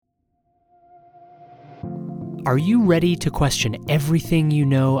Are you ready to question everything you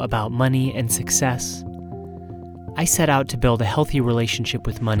know about money and success? I set out to build a healthy relationship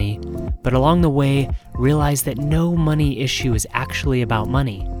with money, but along the way, realized that no money issue is actually about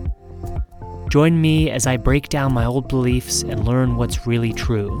money. Join me as I break down my old beliefs and learn what's really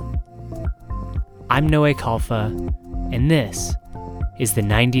true. I'm Noe Kalfa, and this is the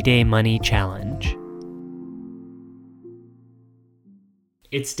 90-Day Money Challenge.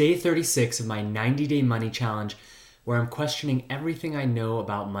 It's day 36 of my 90-Day Money Challenge, where I'm questioning everything I know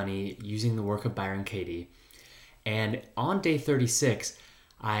about money using the work of Byron Katie. And on day 36,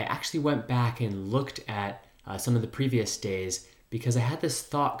 I actually went back and looked at some of the previous days because I had this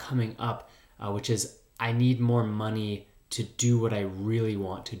thought coming up, which is I need more money to do what I really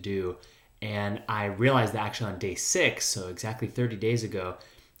want to do. And I realized that actually on day 6, so exactly 30 days ago,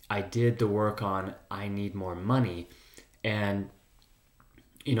 I did the work on I need more money. And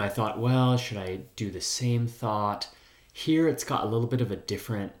I thought, well, should I do the same thought? Here it's got a little bit of a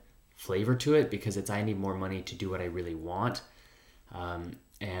different flavor to it because it's I need more money to do what I really want.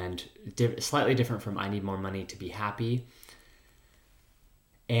 And slightly different from I need more money to be happy.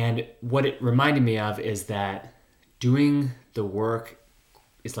 And what it reminded me of is that doing the work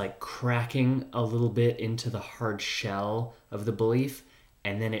is like cracking a little bit into the hard shell of the belief,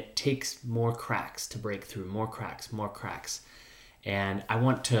 and then it takes more cracks to break through, more cracks. And I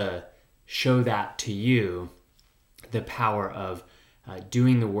want to show that to you, the power of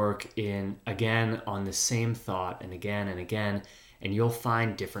doing the work again on the same thought and again, and you'll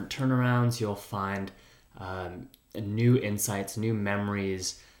find different turnarounds, you'll find new insights, new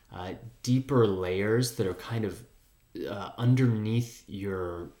memories, deeper layers that are kind of underneath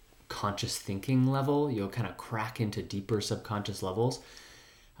your conscious thinking level. You'll kind of crack into deeper subconscious levels.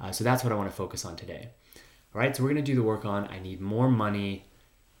 So that's what I want to focus on today. All right, so we're going to do the work on I need more money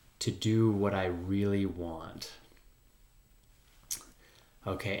to do what I really want.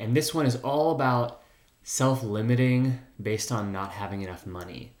 Okay, and this one is all about self-limiting based on not having enough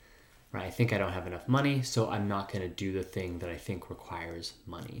money. Right? I think I don't have enough money, so I'm not going to do the thing that I think requires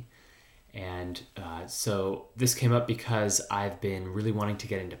money. And so this came up because I've been really wanting to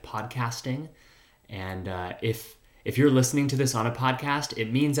get into podcasting. And if you're listening to this on a podcast,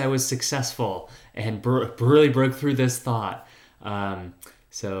 it means I was successful and really broke through this thought.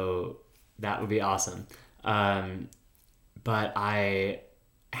 So that would be awesome. But I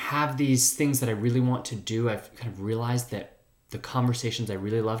have these things that I really want to do. I've kind of realized that the conversations I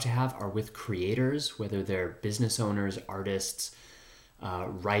really love to have are with creators, whether they're business owners, artists,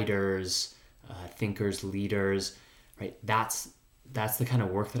 writers, thinkers, leaders, right? That's the kind of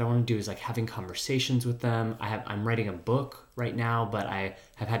work that I want to do, is like having conversations with them. I'm writing a book right now, but I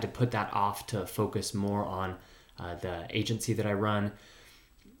have had to put that off to focus more on the agency that I run.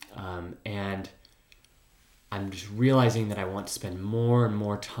 And I'm just realizing that I want to spend more and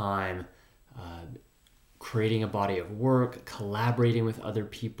more time creating a body of work, collaborating with other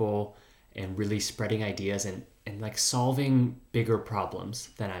people, and really spreading ideas and like solving bigger problems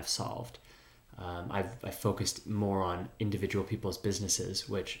than I've solved. I've focused more on individual people's businesses,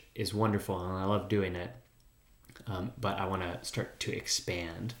 which is wonderful, and I love doing it. But I want to start to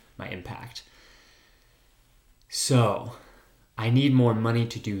expand my impact. So I need more money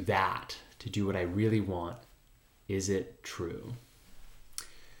to do that, to do what I really want. Is it true?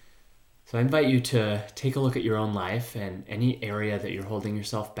 So I invite you to take a look at your own life and any area that you're holding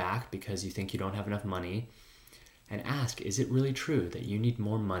yourself back because you think you don't have enough money, and ask, is it really true that you need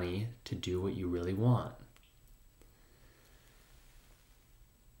more money to do what you really want?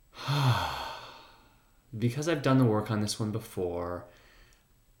 Because I've done the work on this one before,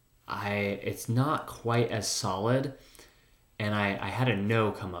 it's not quite as solid, and I had a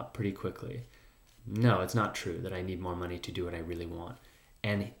no come up pretty quickly. No, it's not true that I need more money to do what I really want.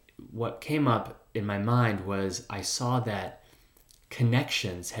 And what came up in my mind was I saw that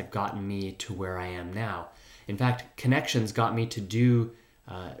connections had gotten me to where I am now. In fact, connections got me to do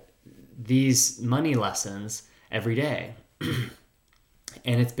these money lessons every day.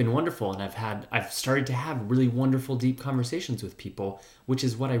 And it's been wonderful. And I've started to have really wonderful, deep conversations with people, which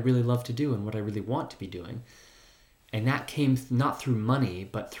is what I really love to do and what I really want to be doing. And that came not through money,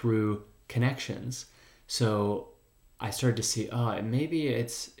 but through connections. So I started to see, maybe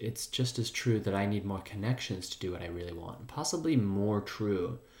it's just as true that I need more connections to do what I really want, possibly more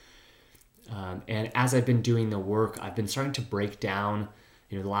true. And as I've been doing the work, I've been starting to break down,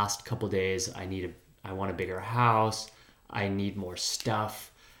 the last couple of days, I want a bigger house, I need more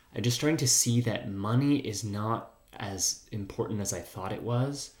stuff. I'm just starting to see that money is not as important as I thought it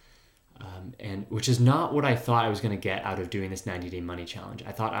was. and which is not what I thought I was going to get out of doing this 90-day money challenge.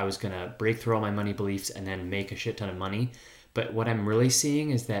 I thought I was going to break through all my money beliefs and then make a shit ton of money. But what I'm really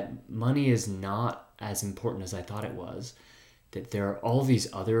seeing is that money is not as important as I thought it was. That there are all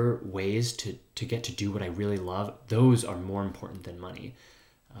these other ways to get to do what I really love. Those are more important than money.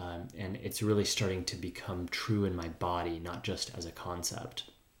 And it's really starting to become true in my body, not just as a concept.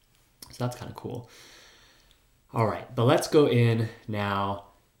 So that's kind of cool. All right, but let's go in now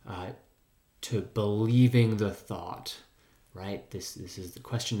to believing the thought, right? This is the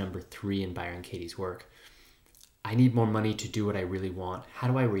question number 3 in Byron Katie's work. I need more money to do what I really want. How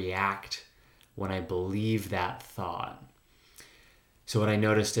do I react when I believe that thought? So what I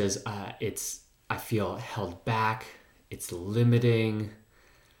noticed is I feel held back. It's limiting.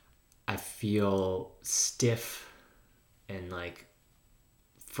 I feel stiff and like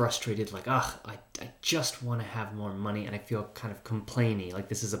frustrated, like, I just want to have more money, and I feel kind of complainy. Like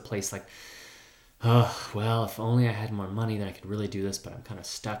this is a place like, well, if only I had more money, then I could really do this, but I'm kind of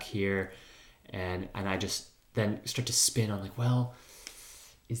stuck here. And I just then start to spin on like, well,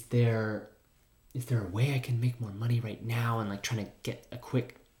 is there a way I can make more money right now, and like trying to get a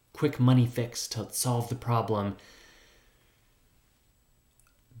quick money fix to solve the problem.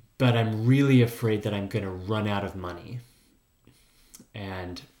 But I'm really afraid that I'm going to run out of money.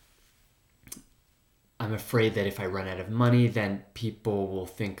 And I'm afraid that if I run out of money, then people will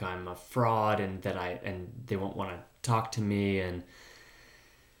think I'm a fraud and they won't want to talk to me. And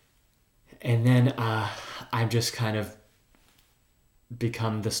then I'm just kind of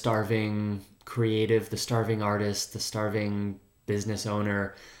become the starving creative, the starving artist, the starving business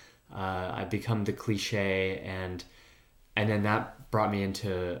owner. I become the cliche, and then that brought me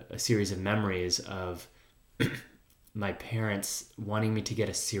into a series of memories of my parents wanting me to get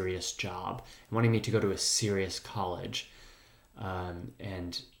a serious job, wanting me to go to a serious college.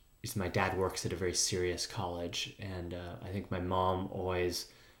 And my dad works at a very serious college, and I think my mom always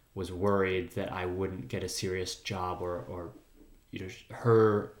was worried that I wouldn't get a serious job, or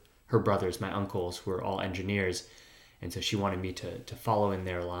her brothers, my uncles, were all engineers, and so she wanted me to follow in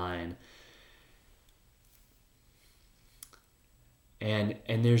their line.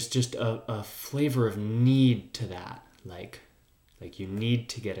 And there's just a flavor of need to that. Like you need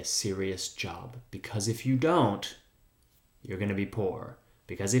to get a serious job, because if you don't, you're going to be poor.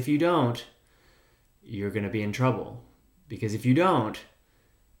 Because if you don't, you're going to be in trouble. Because if you don't,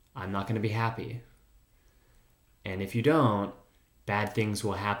 I'm not going to be happy. And if you don't, bad things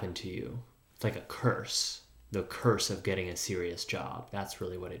will happen to you. It's like a curse. The curse of getting a serious job. That's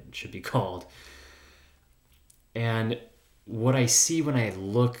really what it should be called. And what I see when I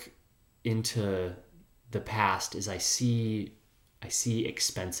look into the past is I see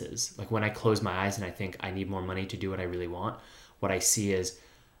expenses. Like when I close my eyes and I think I need more money to do what I really want, what I see is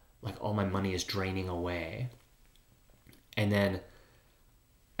like all my money is draining away. And then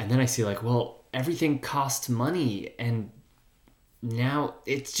I see like, well, everything costs money, and now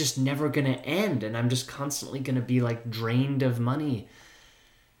it's just never going to end, and I'm just constantly going to be like drained of money.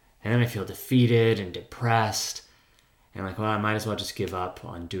 And then I feel defeated and depressed. And like, well, I might as well just give up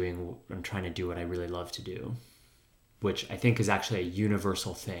on trying to do what I really love to do, which I think is actually a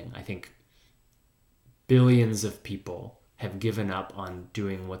universal thing. I think billions of people have given up on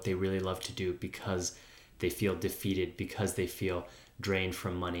doing what they really love to do because they feel defeated, because they feel drained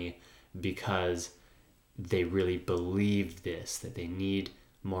from money, because they really believe that they need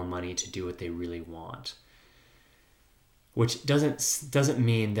more money to do what they really want. Which doesn't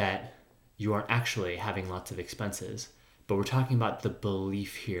mean that you aren't actually having lots of expenses. But we're talking about the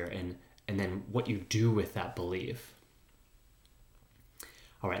belief here, and then what you do with that belief.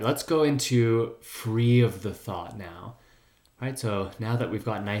 All right, let's go into free of the thought now. All right, so now that we've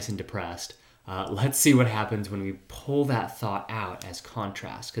got nice and depressed, let's see what happens when we pull that thought out as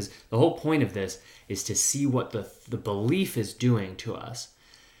contrast. Because the whole point of this is to see what the belief is doing to us.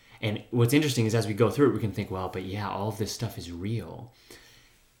 And what's interesting is as we go through it, we can think, well, but yeah, all of this stuff is real.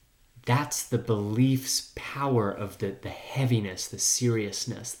 That's the belief's power of the heaviness, the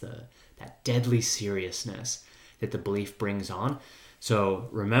seriousness, that deadly seriousness that the belief brings on. So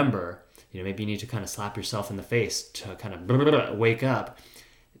remember, maybe you need to kind of slap yourself in the face to kind of wake up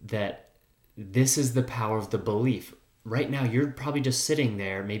that this is the power of the belief. Right now, you're probably just sitting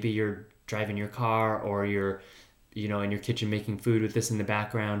there. Maybe you're driving your car, or you're, in your kitchen making food with this in the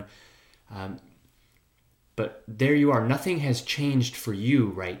background. But there you are. Nothing has changed for you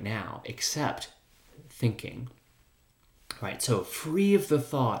right now except thinking. Right? So free of the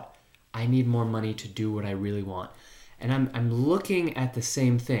thought, I need more money to do what I really want. And I'm looking at the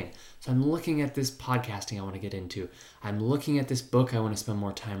same thing. So I'm looking at this podcasting I want to get into. I'm looking at this book I want to spend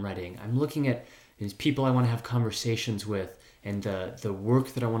more time writing. I'm looking at these people I want to have conversations with, and the work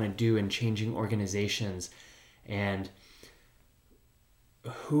that I want to do in changing organizations. And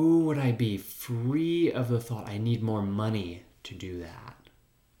who would I be free of the thought I need more money to do that?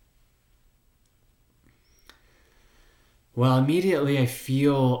 Well, immediately I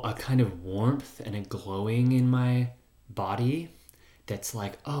feel a kind of warmth and a glowing in my body that's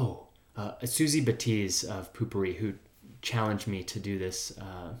like, oh, Susie Batiz of Poopery, who challenged me to do this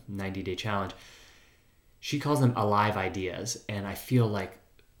 90-day challenge, she calls them alive ideas. And I feel like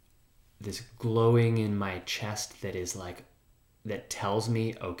this glowing in my chest that is like, that tells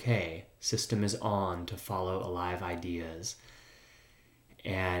me, okay, system is on to follow alive ideas.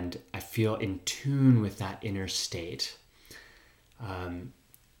 And I feel in tune with that inner state.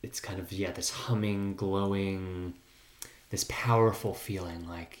 It's kind of, this humming, glowing, this powerful feeling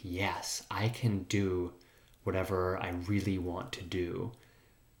like, yes, I can do whatever I really want to do,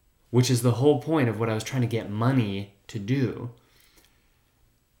 which is the whole point of what I was trying to get money to do.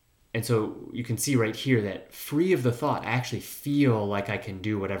 And so you can see right here that free of the thought, I actually feel like I can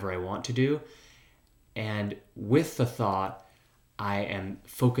do whatever I want to do. And with the thought, I am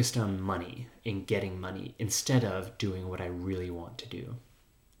focused on money and getting money instead of doing what I really want to do.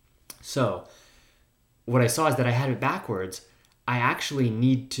 So what I saw is that I had it backwards. I actually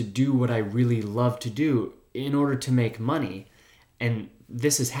need to do what I really love to do in order to make money. And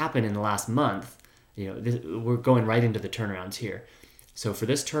this has happened in the last month. We're going right into the turnarounds here. So for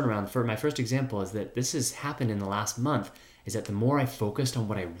this turnaround, for my first example is that this has happened in the last month, is that the more I focused on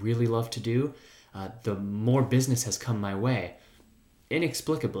what I really love to do, the more business has come my way.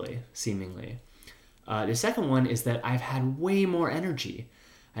 Inexplicably, seemingly. The second one is that I've had way more energy.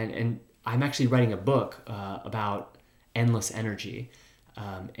 And I'm actually writing a book about endless energy.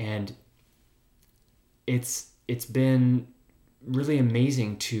 And it's been really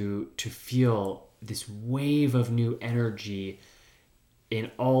amazing to feel this wave of new energy in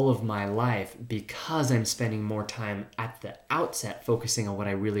all of my life because I'm spending more time at the outset focusing on what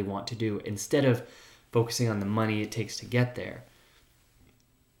I really want to do instead of focusing on the money it takes to get there.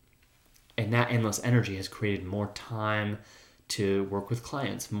 And that endless energy has created more time to work with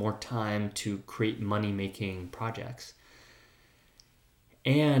clients, more time to create money-making projects.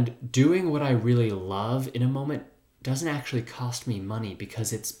 And doing what I really love in a moment doesn't actually cost me money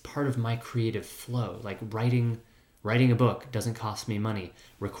because it's part of my creative flow. Like writing a book doesn't cost me money.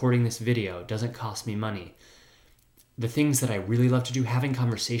 Recording this video doesn't cost me money. The things that I really love to do, having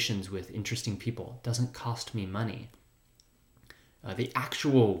conversations with interesting people, doesn't cost me money. The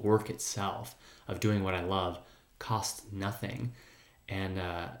actual work itself of doing what I love costs nothing. And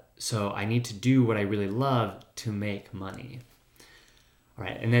so I need to do what I really love to make money. All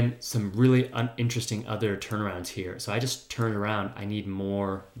right, and then some really interesting other turnarounds here. So I just turned around. I need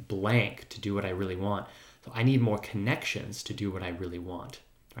more blank to do what I really want. So I need more connections to do what I really want.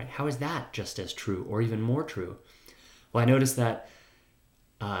 Right? How is that just as true or even more true? Well, I noticed that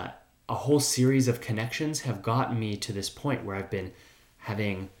a whole series of connections have gotten me to this point where I've been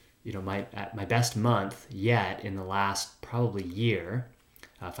having, my best month yet in the last probably year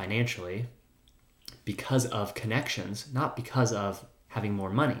financially because of connections, not because of having more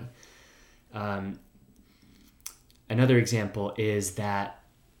money. Another example is that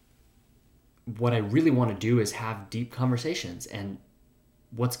what I really want to do is have deep conversations. And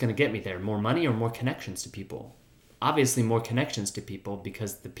what's going to get me there? More money or more connections to people? Obviously more connections to people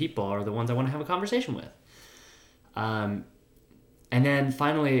because the people are the ones I want to have a conversation with. And then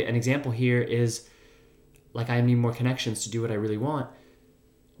finally, an example here is like I need more connections to do what I really want.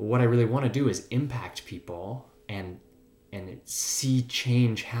 What I really want to do is impact people and see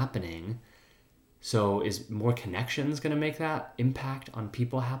change happening. So is more connections going to make that impact on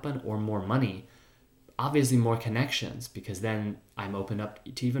people happen or more money? Obviously more connections because then I'm open up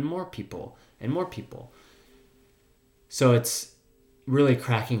to even more people and more people. So it's really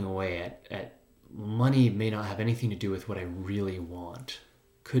cracking away at money may not have anything to do with what I really want.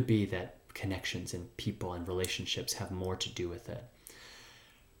 Could be that connections and people and relationships have more to do with it.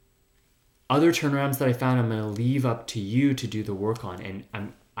 Other turnarounds that I found I'm going to leave up to you to do the work on,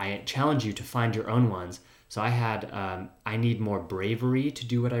 and I challenge you to find your own ones. So I had, I need more bravery to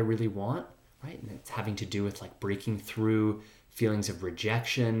do what I really want, right? And it's having to do with like breaking through feelings of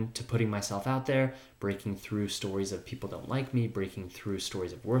rejection to putting myself out there, breaking through stories of people don't like me, breaking through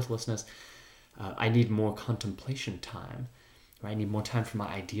stories of worthlessness. I need more contemplation time, right? I need more time for my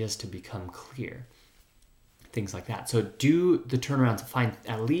ideas to become clear. things like that. So do the turnarounds, find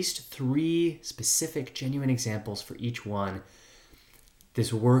at least 3 specific, genuine examples for each one.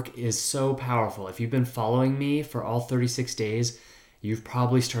 This work is so powerful. If you've been following me for all 36 days, you've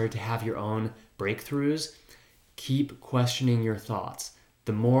probably started to have your own breakthroughs. Keep questioning your thoughts.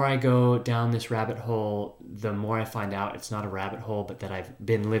 The more I go down this rabbit hole, the more I find out it's not a rabbit hole, but that I've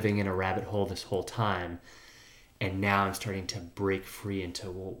been living in a rabbit hole this whole time. And now I'm starting to break free into,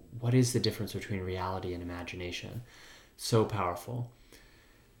 well, what is the difference between reality and imagination? So powerful.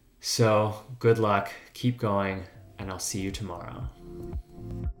 So good luck, keep going, and I'll see you tomorrow.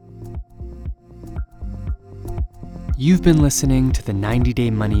 You've been listening to the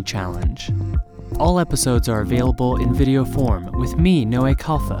 90-Day Money Challenge. All episodes are available in video form with me, Noe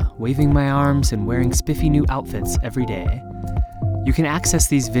Kalfa, waving my arms and wearing spiffy new outfits every day. You can access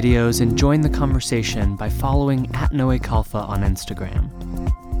these videos and join the conversation by following @NoeKalfa on Instagram.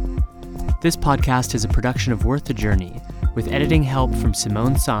 This podcast is a production of Worth the Journey, with editing help from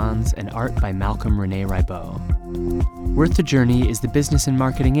Simone Sanz and art by Malcolm Rene Ribot. Worth the Journey is the business and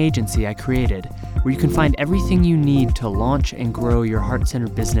marketing agency I created, where you can find everything you need to launch and grow your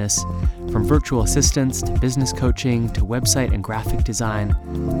heart-centered business, from virtual assistants to business coaching to website and graphic design.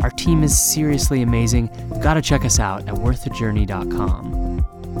 Our team is seriously amazing. You've got to check us out at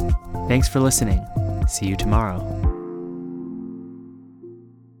worththejourney.com. Thanks for listening. See you tomorrow.